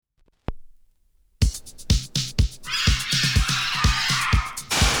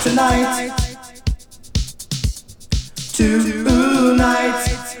tonight,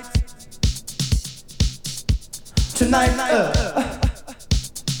 tonight,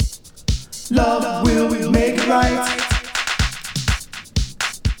 love will make it right.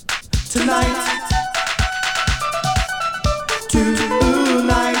 Tonight,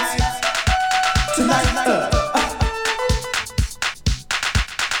 tonight,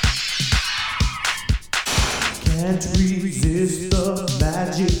 can't resist the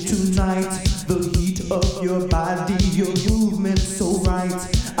magic tonight. The heat of your body, your movement so right.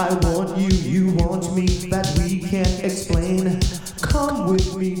 I want you, you want me, that we can't explain. Come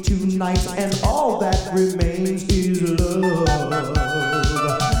with me tonight, and all that remains is love.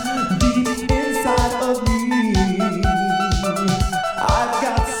 Deep inside of me, I've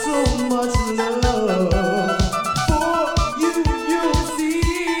got so much love for you, you'll see.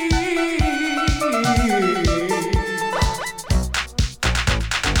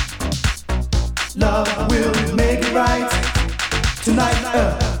 Love will make it right. Tonight,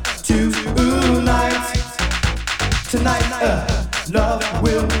 tonight, love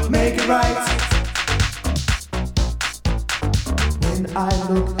will make it right. When I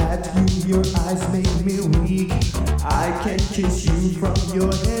look at you, your eyes make me weak. I can kiss you from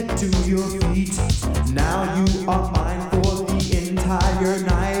your head to your feet. Now you are mine for the entire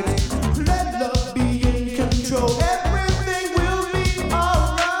night. Let love be in control. Everything will be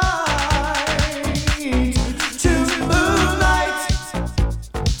alright.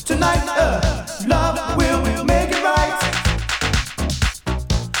 Tonight, love will make it right.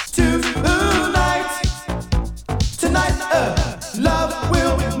 Tonight, love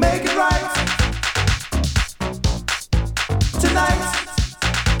will make it right. Tonight.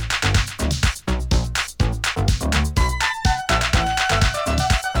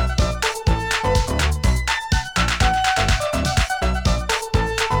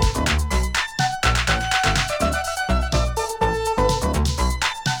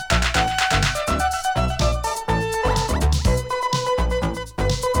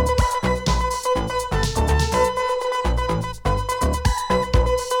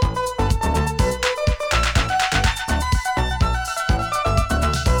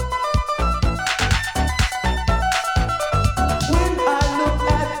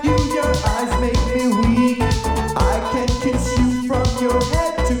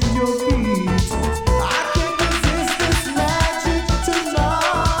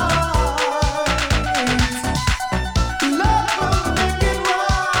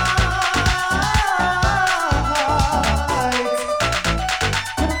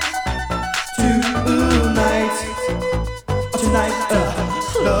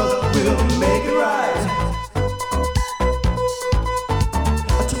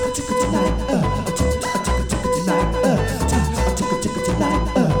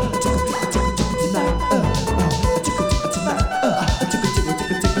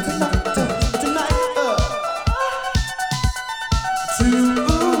 Tonight,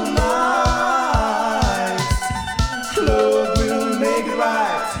 love will make it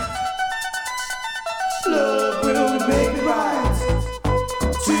right. Love will make it right. Tonight.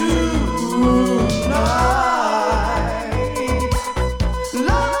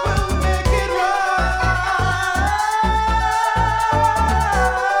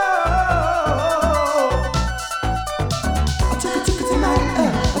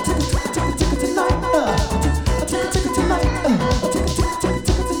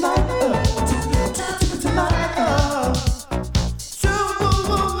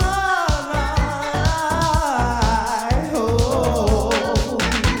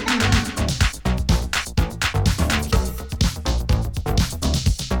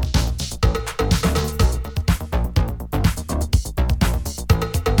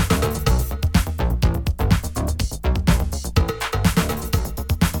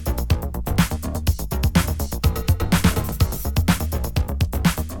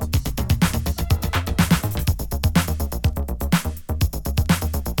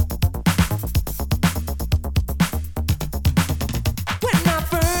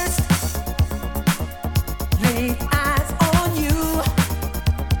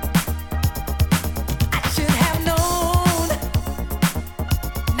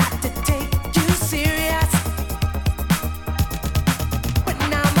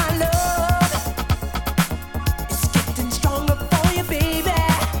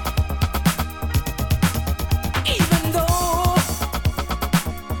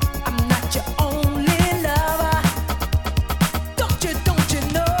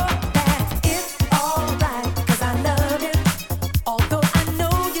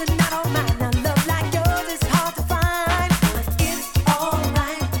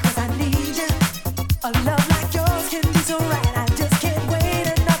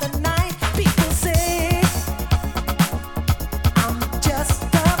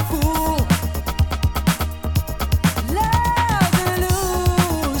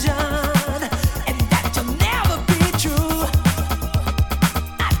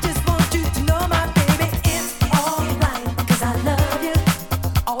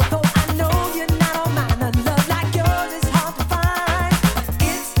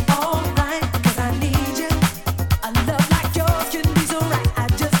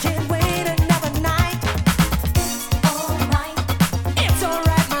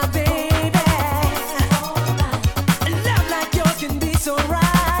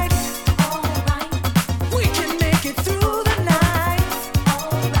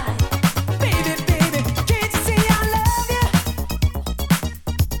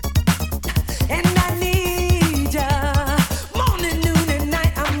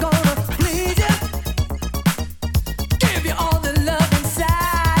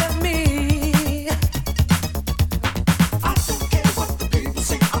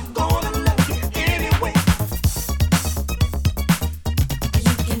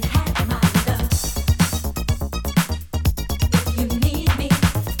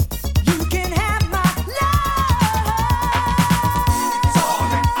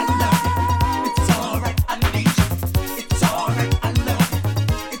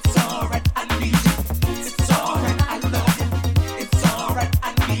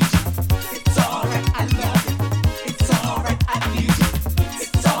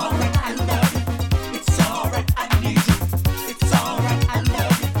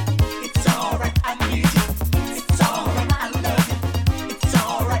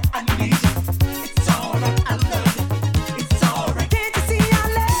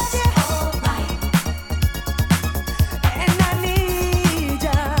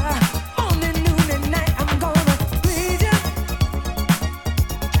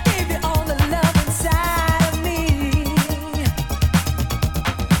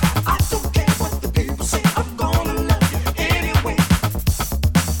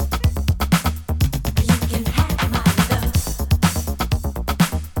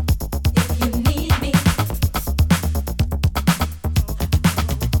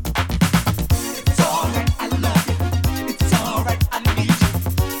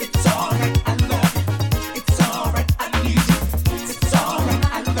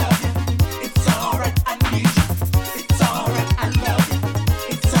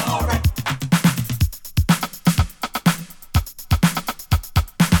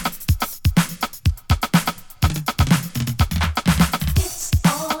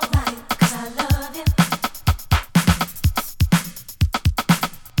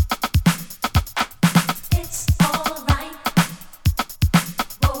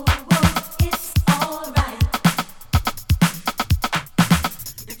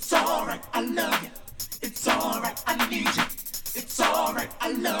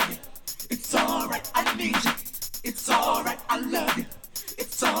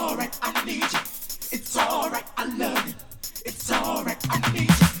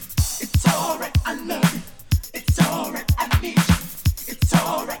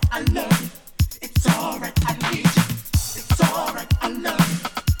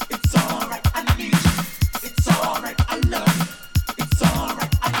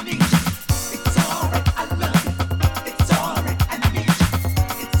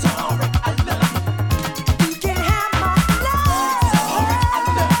 You can have my love.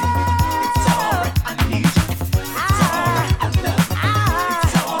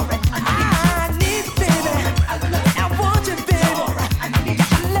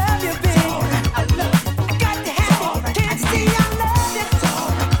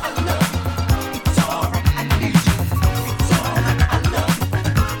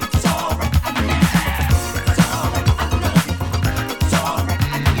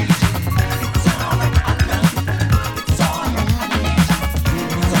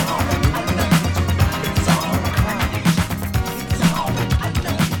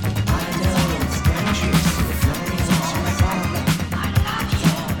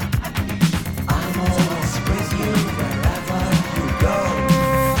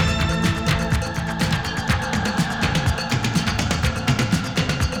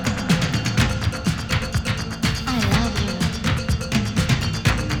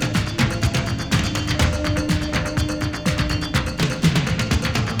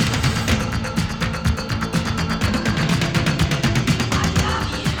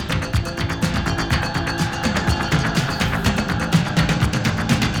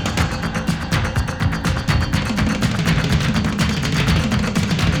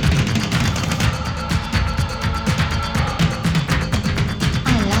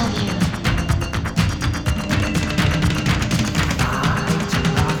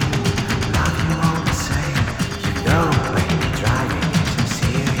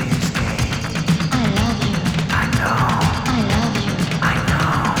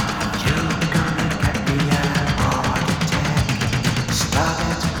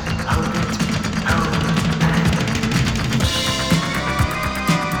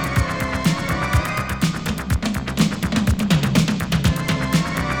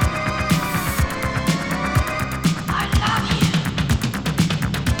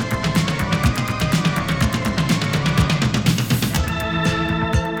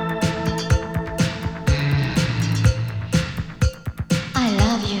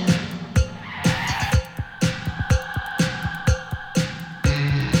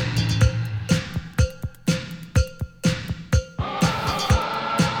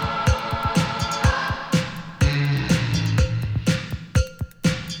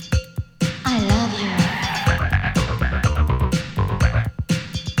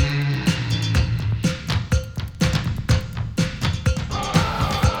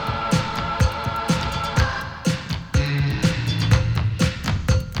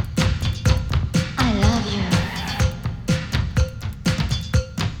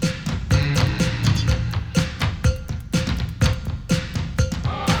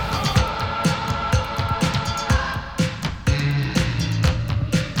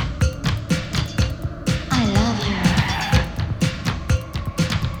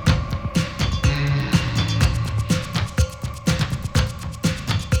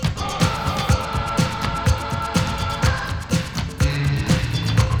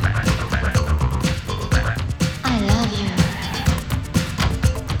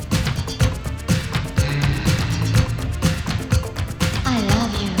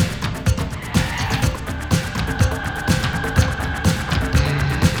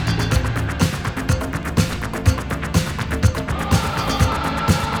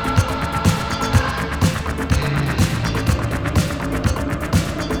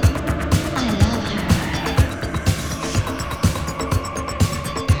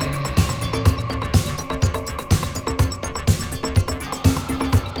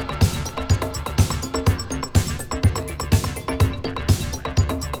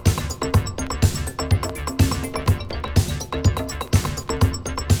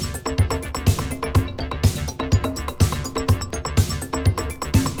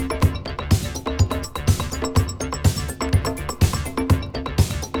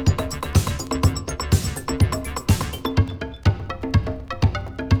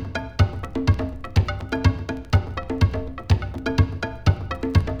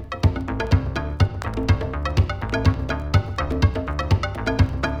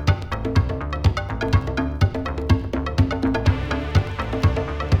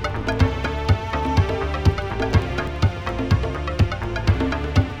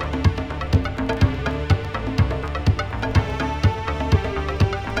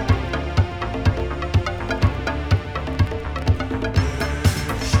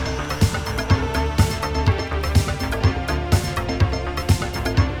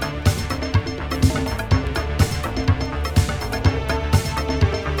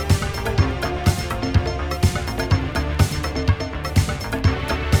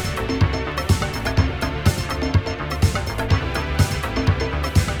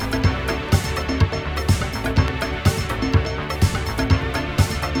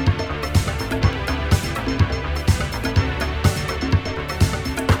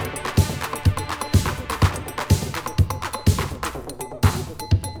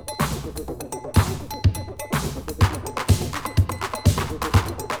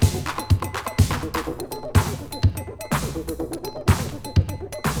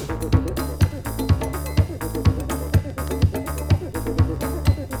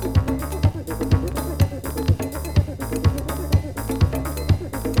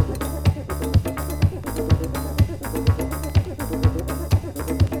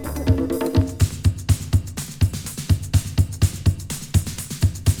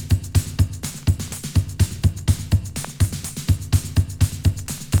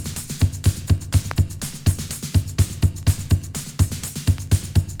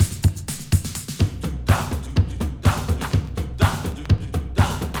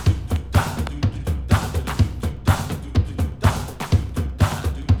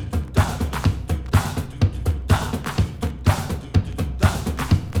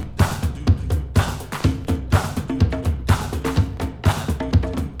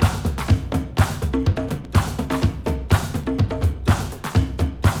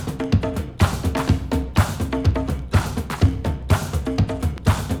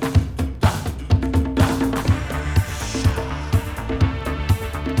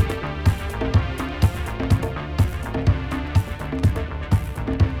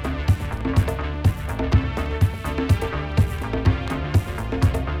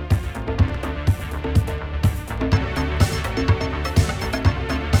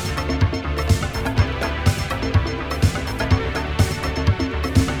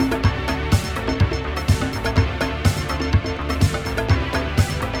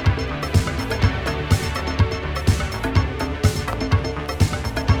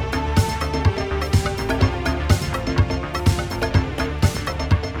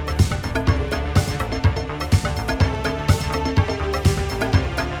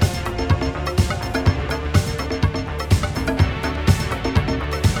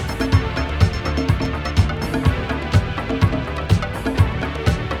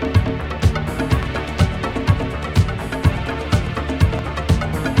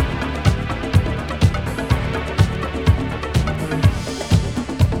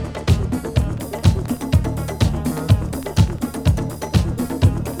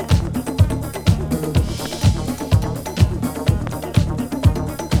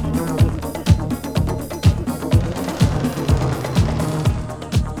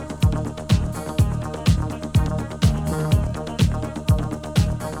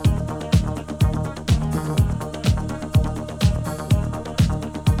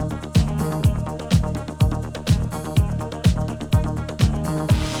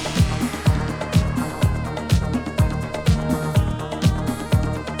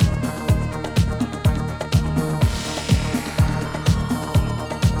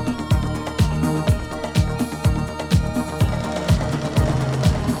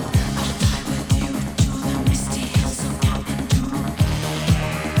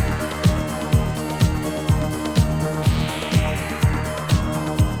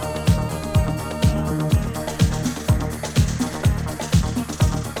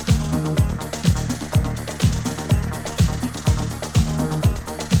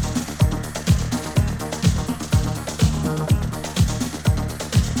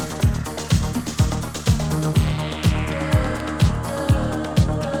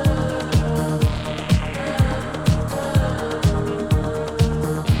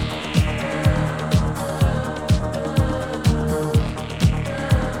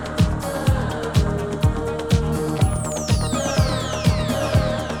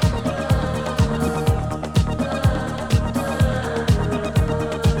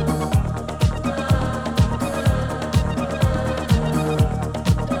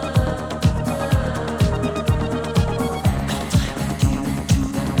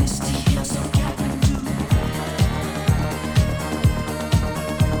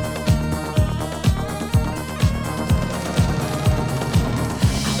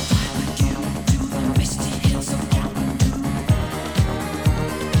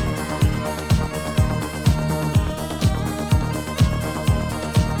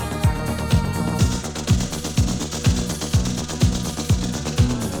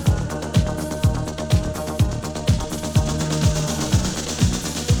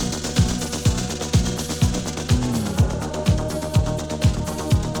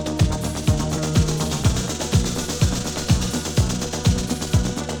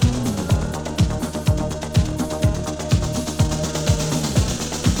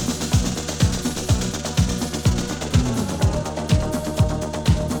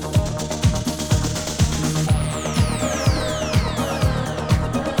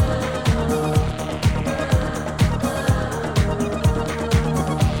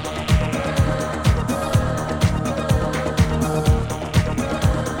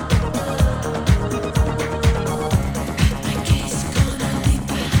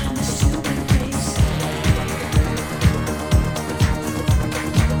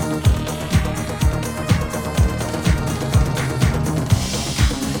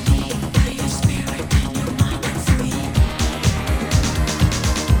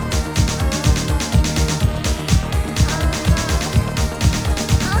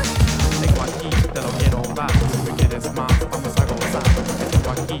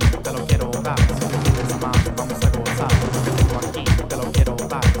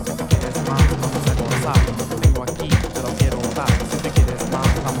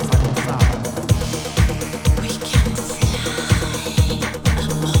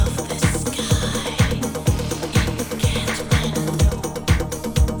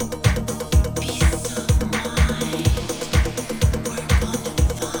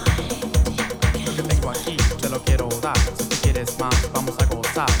 quieres más, vamos a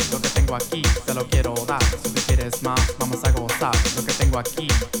gozar. Lo que tengo aquí, te lo quiero dar. Si tú quieres más, vamos a gozar. Lo que tengo aquí,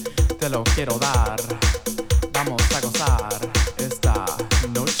 te lo quiero dar. Vamos a gozar esta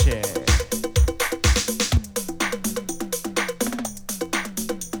noche.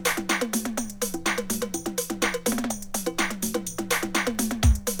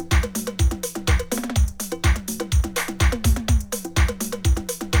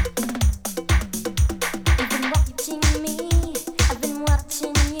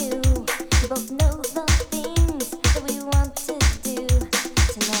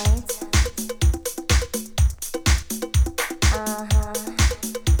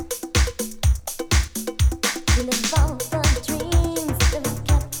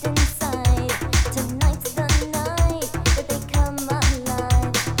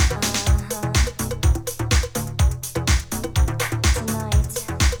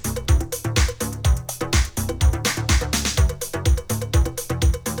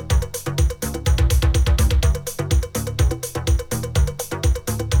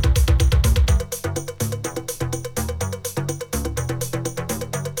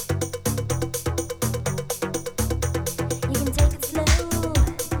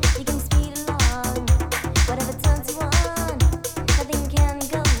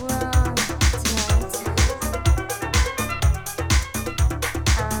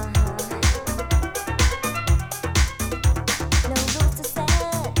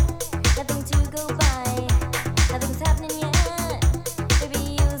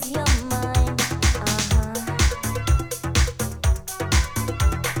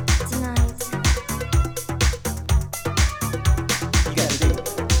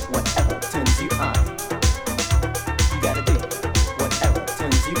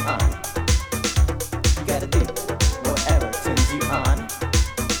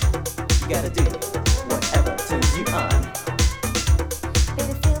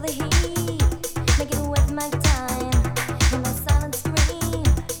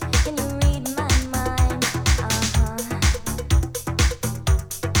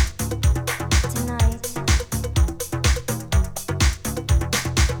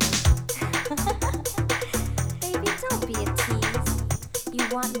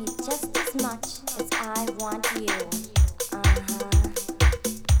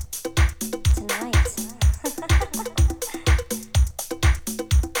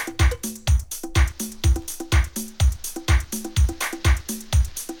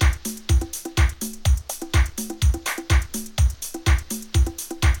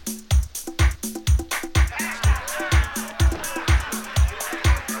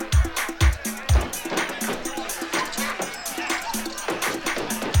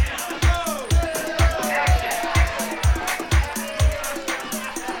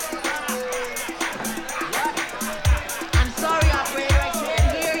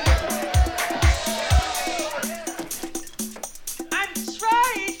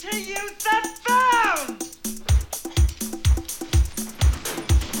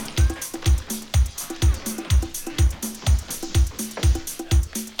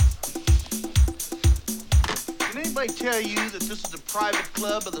 Tell you that this is a private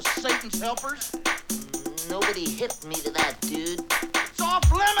club of the Satan's helpers? Nobody hit me to that, dude. It's off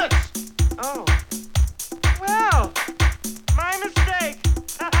limits! Oh. Well, my mistake.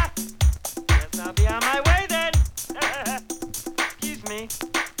 Guess I'll be on my way then. Excuse me.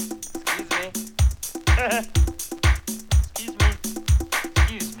 Excuse me. Excuse me.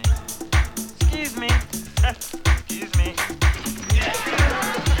 Excuse me. Excuse me. Excuse me.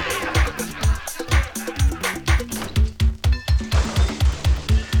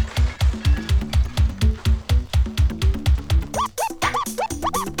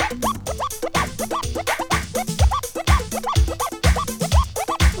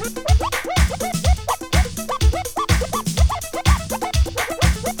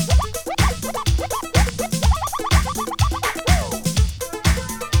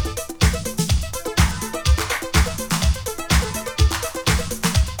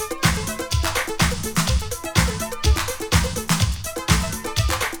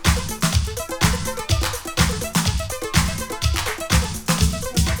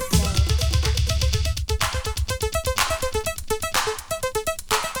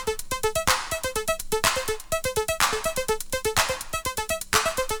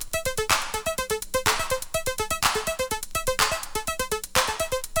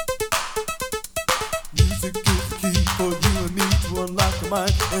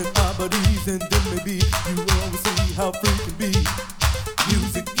 mind and our bodies, and then maybe you will always see how free can be.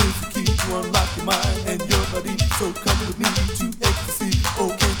 Music is the key to unlock your mind and your body, so come with me to ecstasy. Oh,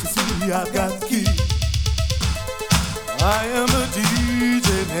 can't you see I've got the key? I am a DJ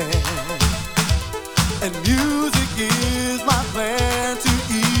man, and music is my plan to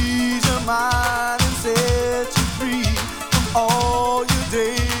ease your mind and set you free from all your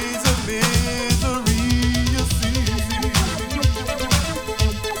days of misery. You see,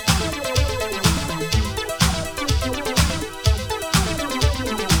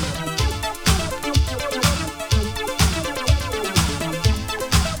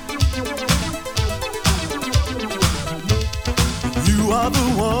 you are the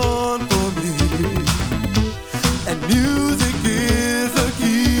one for me, and music is the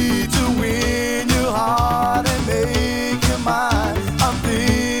key to win your heart and make you mine. I'm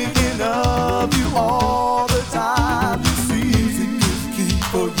thinking of you all the time. You see, music is the key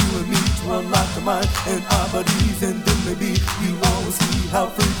for you and me to unlock the mind and our bodies, and then maybe you always see how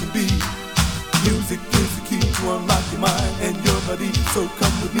free you can be. Music is the key to unlock your mind and your body. So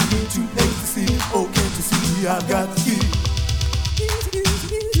come with me to ecstasy. Oh, can't you see I've got the key?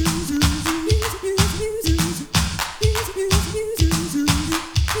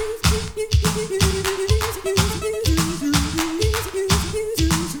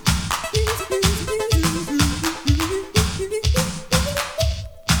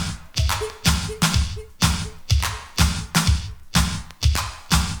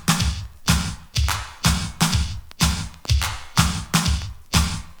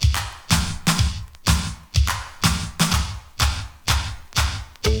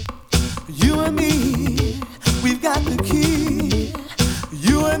 You and me, we've got the key.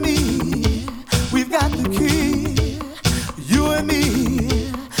 You and me, we've got the key. You and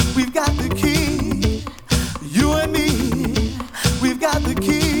me, we've got the key. You and me, we've got the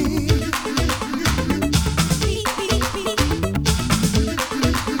key.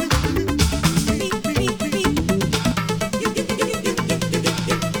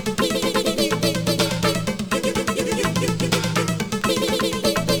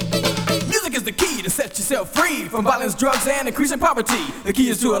 Set yourself free from violence, drugs, and increasing poverty. The key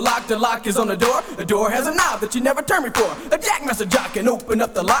is to a lock. The lock is on the door. The door has a knob that you never turn before. A jackmaster jock can open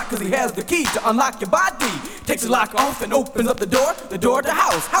up the lock, cause he has the key to unlock your body. Takes the lock off and opens up the door to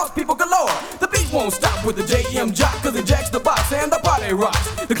house people galore. The beat won't stop with the JM jock, cause it jacks the box and the party rocks.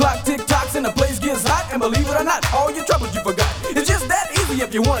 The clock tick-tocks and the place gets hot, and believe it or not, all your troubles you forgot. It's just that easy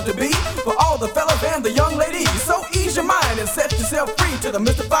if you want it to be, for all the fellas and the young ladies. So ease your mind and set yourself free to the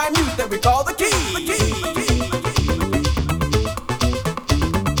mystifying music that we call the key.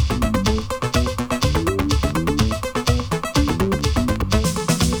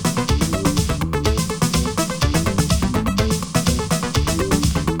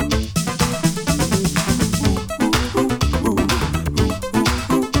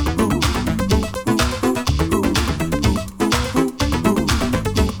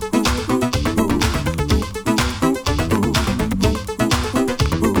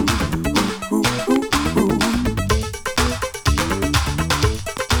 Ooh.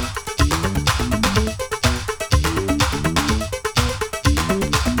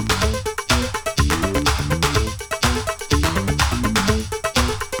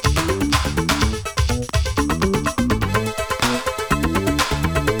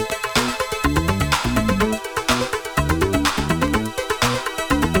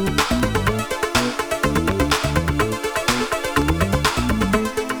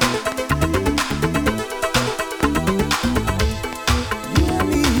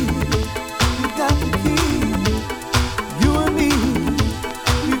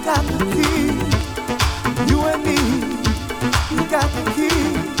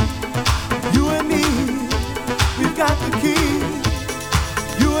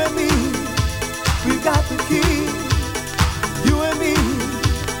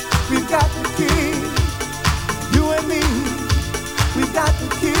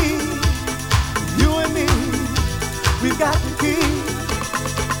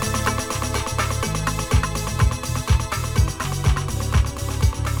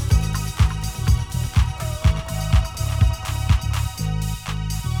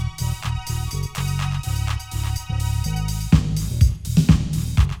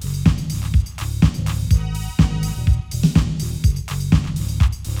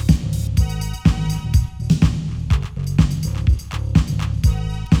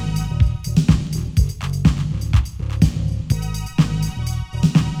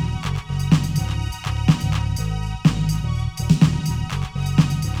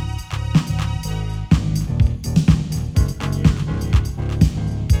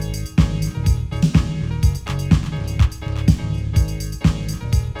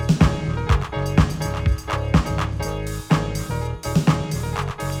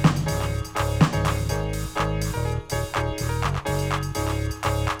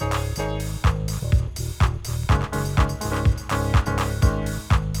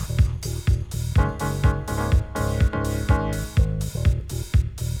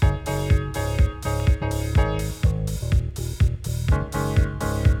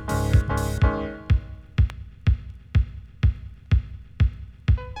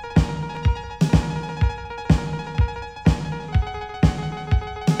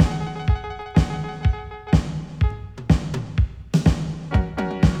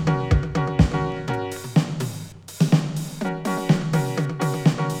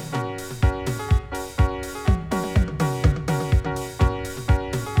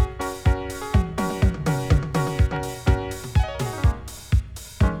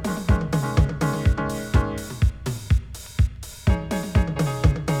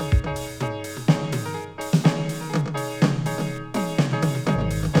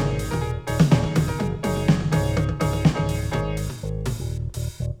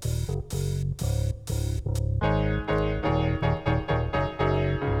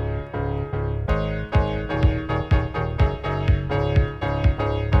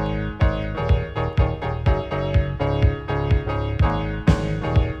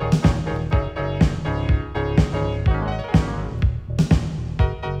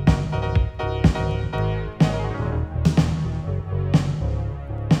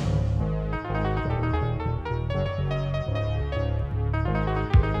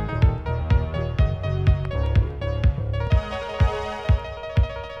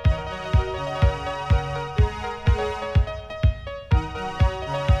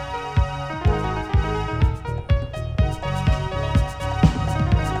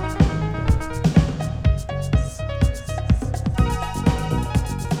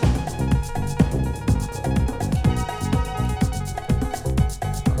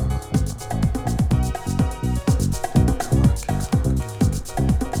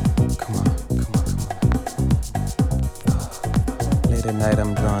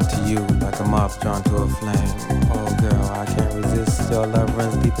 you like a moth drawn to a flame. Oh girl, I can't resist. Your love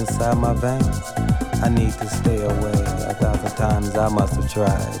runs deep inside my veins. I need to stay away. 1,000 times I must have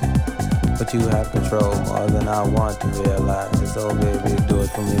tried, but you have control more than I want to realize. Oh baby, do it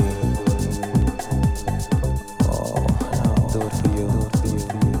for me. Oh, do it for you.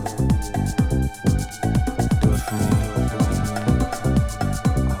 Do it for me.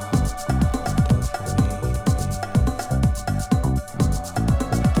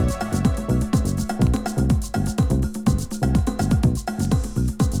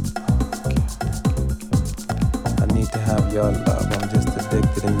 Your love, I'm just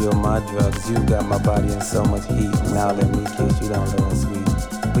addicted and you're my drugs. You got my body in so much heat. Now let me kiss you down low and sweet.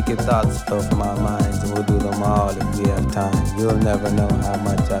 Wicked thoughts flow from our minds and we'll do them all if we have time. You'll never know how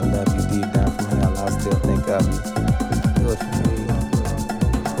much I love you. Deep down from hell, I'll still think of you. Do it for me.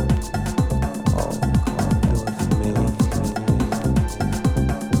 Oh, come on, do it for me.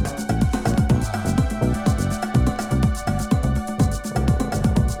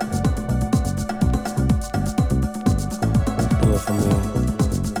 Do it for me.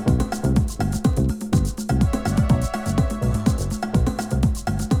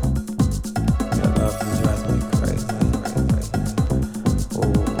 Your love just drives me crazy. Oh,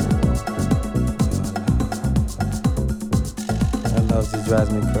 your love just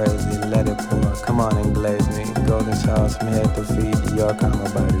drives me crazy. Let it pour. Come on and glaze me. Golden showers from head to feet. Your karma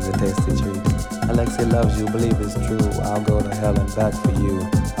body's a tasty treat. Alexia loves you, believe it's true. I'll go to hell and back for you.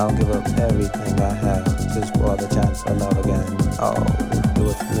 I'll give up everything I have just for the chance of love again. Oh, do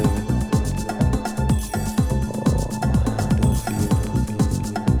it for me. Oh, do it for you.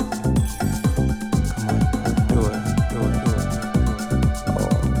 Come on, do it. Oh,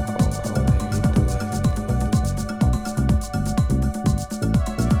 baby, do it.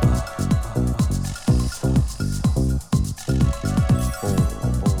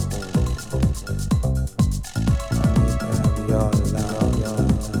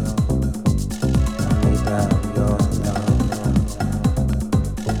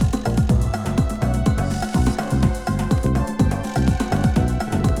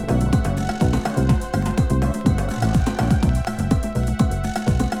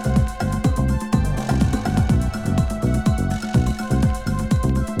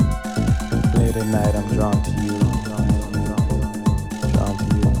 Late at night, I'm drawn to you. Drawn to you. Drawn to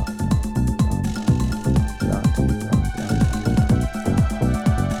you.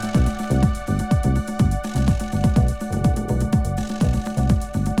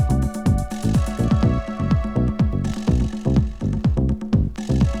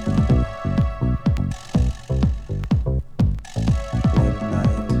 Late at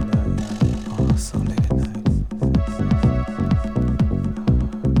night. Oh, so late at night.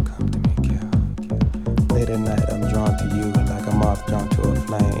 Come to me, girl. Late at night, I'm drawn to you like a moth drawn to a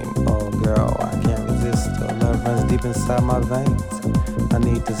flame. Oh, girl, I can't resist. Your love runs deep inside my veins. I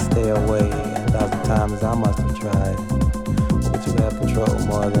need to stay away. 1,000 times I must have tried, but you have control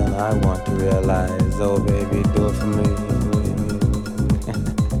more than I want to realize. Oh, baby, do it for me.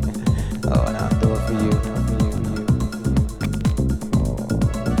 Oh, now do it for you. Oh,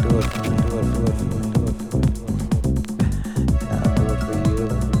 do it for me. Do it for me. Now do it for you.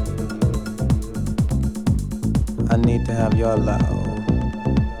 I need to have your love.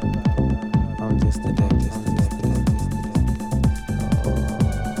 I'm just addicted. Oh,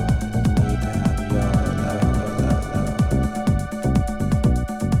 I need to have your love.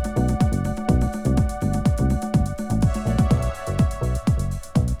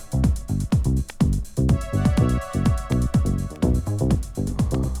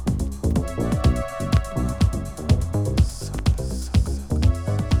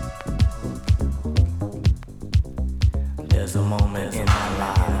 There's a moment in our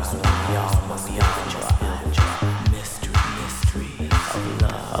lives when we all must overdrive. Mystery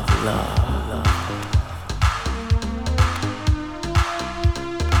of love.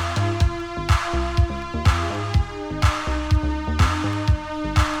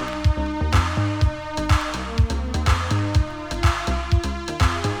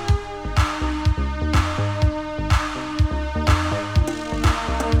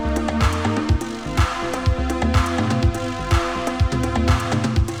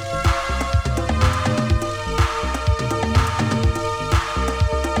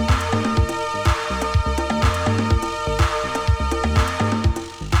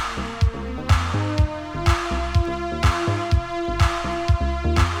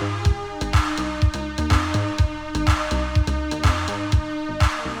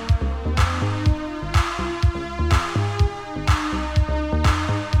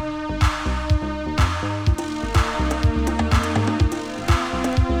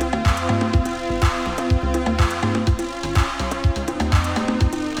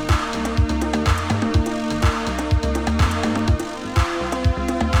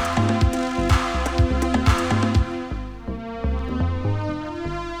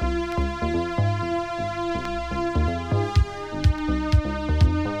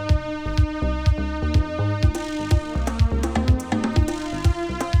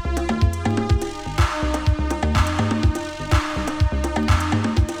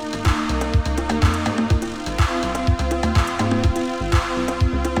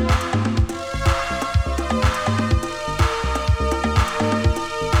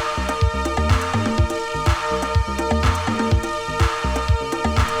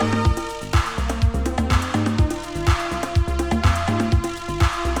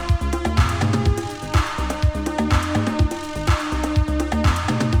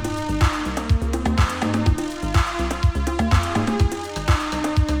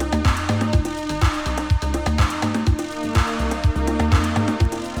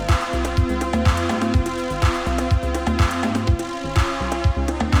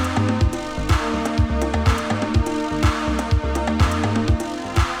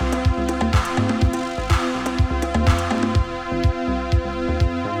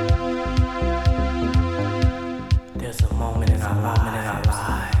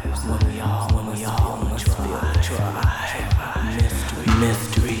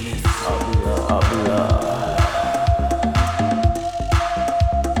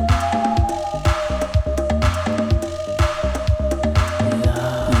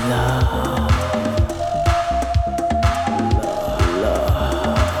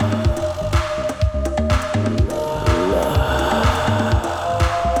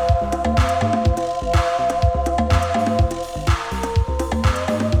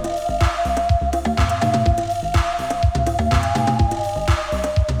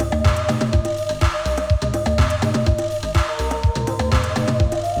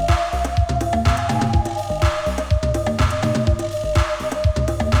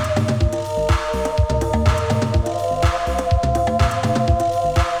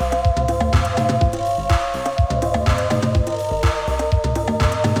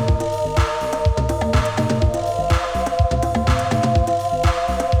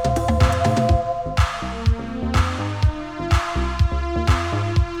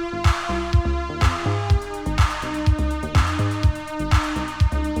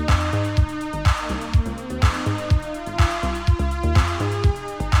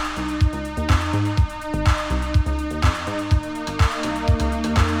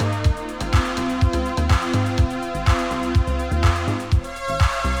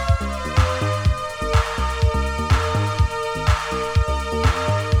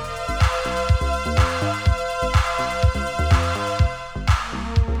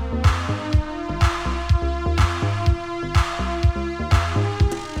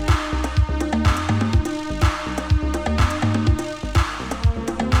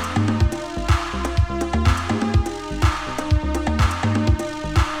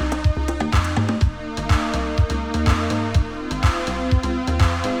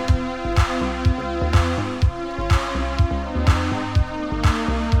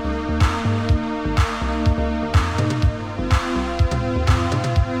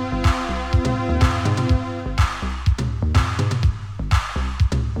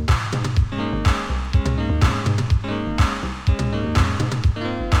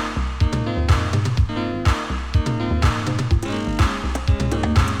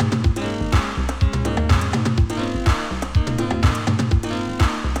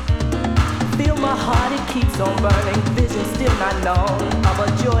 my heart it keeps on burning, vision still not known of a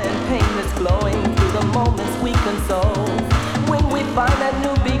joy and pain that's glowing through the moments we console. When we find that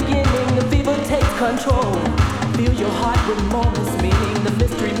new beginning, the fever takes control. Fill your heart with moments, meaning the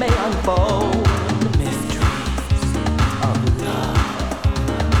mystery may unfold. The mysteries of love.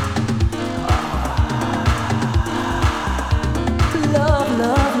 Love,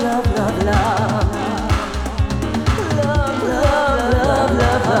 love, love, love, love. Love, love, love,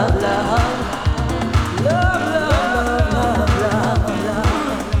 love, love, love. Love, love, love, love,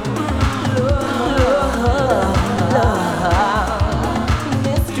 love, love, love.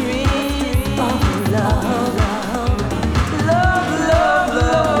 Mysteries of love. Love, love,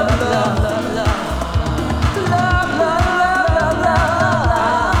 love, love, love, love. Love, love, love, love, love.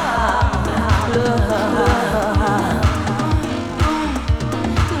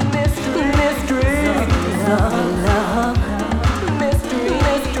 Mysteries of love. Mysteries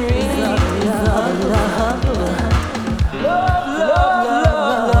of love. Love, love,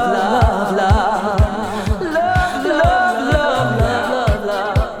 love, love, love, love. Love, love, love, love,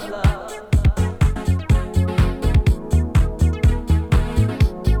 love, love.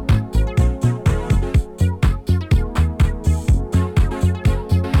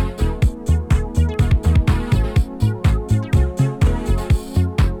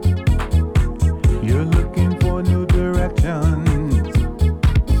 You're looking for new directions.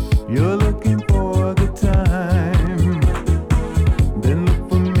 You're looking for a good time. Then look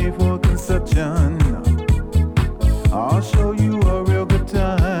for me for conception. I'll show you a real good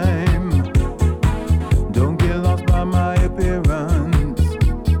time. Don't get lost by my appearance.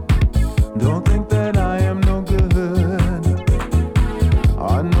 Don't think that I am no good.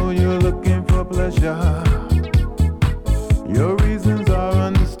 I know you're looking for pleasure. Your reasons are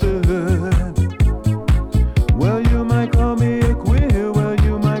understood. Well, you might call me a queer, well,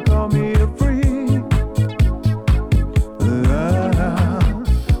 you might call me a freak.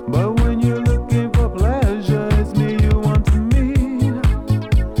 But when you're looking for pleasure, it's me you want to meet.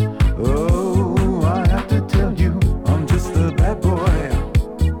 Oh, I have to tell you, I'm just a bad boy.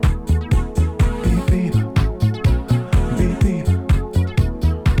 Beep, beep. Beep, beep.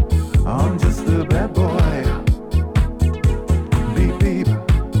 I'm just a bad boy. Beep, beep.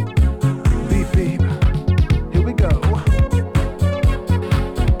 Beep, beep. Here we go.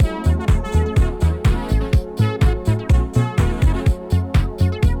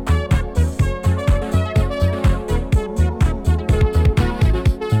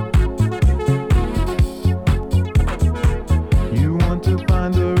 You want to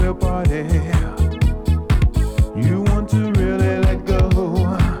find the real party. You want to really let go.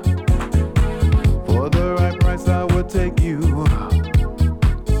 For the right price, I will take you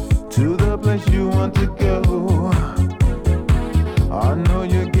to the place you want to go. I know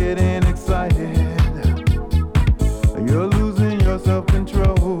you're getting excited. You're losing your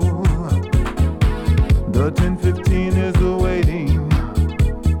self-control. The 10:15 is awaiting.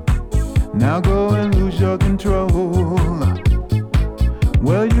 Now go and lose your control.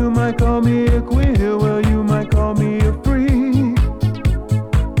 Well, you might call me a queer, well, you might call me a freak.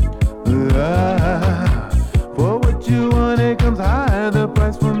 For what you want, it comes high. The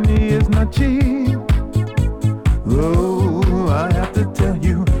price for me is not cheap. Oh, I have to tell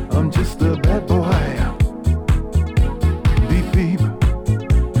you, I'm just a bad boy. Beep, beep.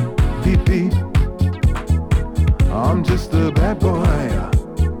 Beep, beep. I'm just a bad boy.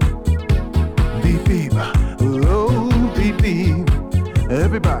 Beep, beep. Oh, beep, beep.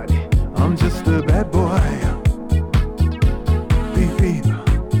 Everybody, I'm just a bad boy. Beep, beep.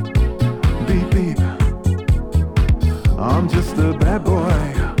 Beep, beep. I'm just a bad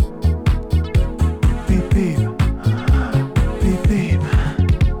boy. Beep, beep. Beep, beep.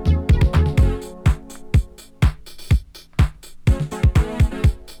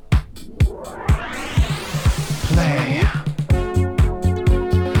 Play.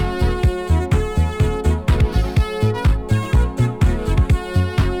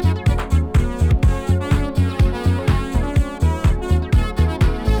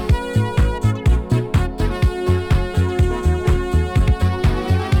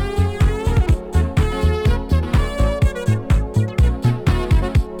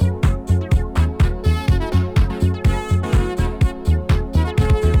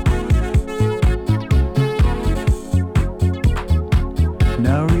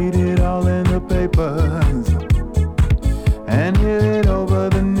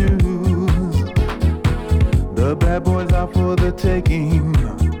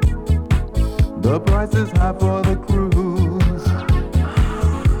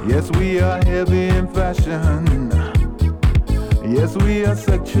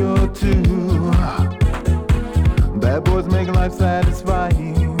 sure too. Bad boys make life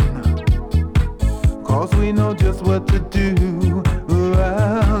satisfying, 'cause we know just what to do.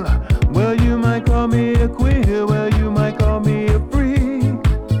 Well, you might call me a queer, well, you might call me a freak.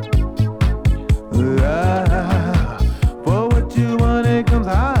 For what you want, it comes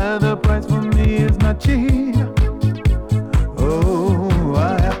high, the price for me is not cheap. Oh,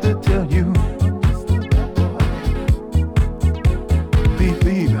 I have to tell you, beep,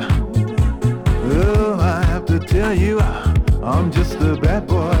 beep. Oh, I have to tell you, I'm just a bad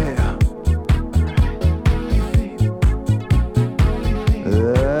boy.